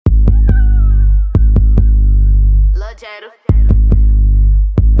Jaida.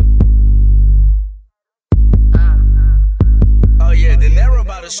 Oh yeah, Dinero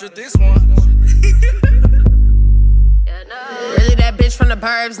about to shoot this one. Really that bitch from the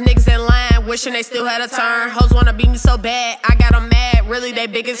burbs, niggas in line, wishing they still had a turn. Hoes wanna beat me so bad, I got them mad, really they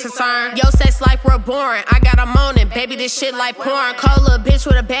biggest concern. Yo, sex life real boring, I got them moaning, baby this shit like porn. Cold little bitch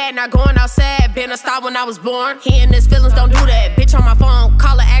with a bad, not going outside, been a star when I was born. He and his feelings don't do that, bitch on my phone,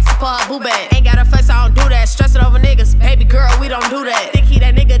 call her asking for a boo bag. Ain't got a flex, I don't do that, stressing over niggas, baby girl, we don't do that. Think he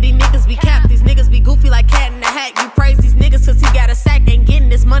that nigga, these niggas be capped, these niggas be goofy like cat in the hat. You praise these niggas cause he got a sack, ain't getting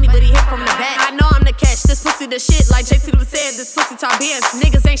this money but he hit from the back. I know I'm the catch, this pussy the shit like JC said, this pussy talk bands.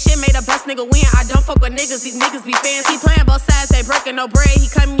 Niggas ain't shit, made a best nigga win. I don't fuck with niggas, these niggas be fans. He playing both sides, ain't breaking no bread. He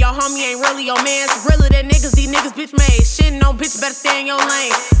claiming your homie ain't really your mans. Really that niggas, these niggas bitch made. Shitting on bitch, better stay in your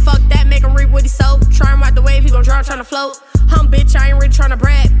lane. Fuck that, make him reap what he sold. Try him out the wave, he gon' drown tryna float. Bitch, I ain't really tryna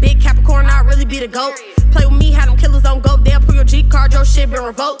brag. Big Capricorn, I really be the GOAT. Play with me, had them killers on go. They'll pull your G card, your shit been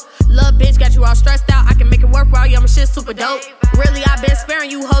revoked. Love bitch, got you all stressed out. I can make it worthwhile, yeah, my shit super dope. Really, I been sparing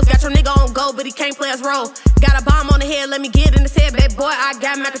you hoes. Got your nigga on go, but he can't play his role. Got a bomb on the head, let me get in his head, baby boy, I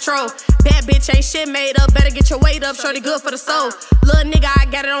got him at control. Bad bitch ain't shit made up, better get your weight up, shorty good for the soul. Little nigga, I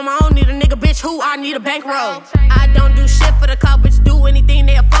got it on my own, need a nigga bitch who I need a bankroll. I don't do shit for the clout, bitch do anything,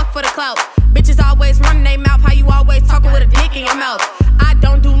 they'll fuck for the clout.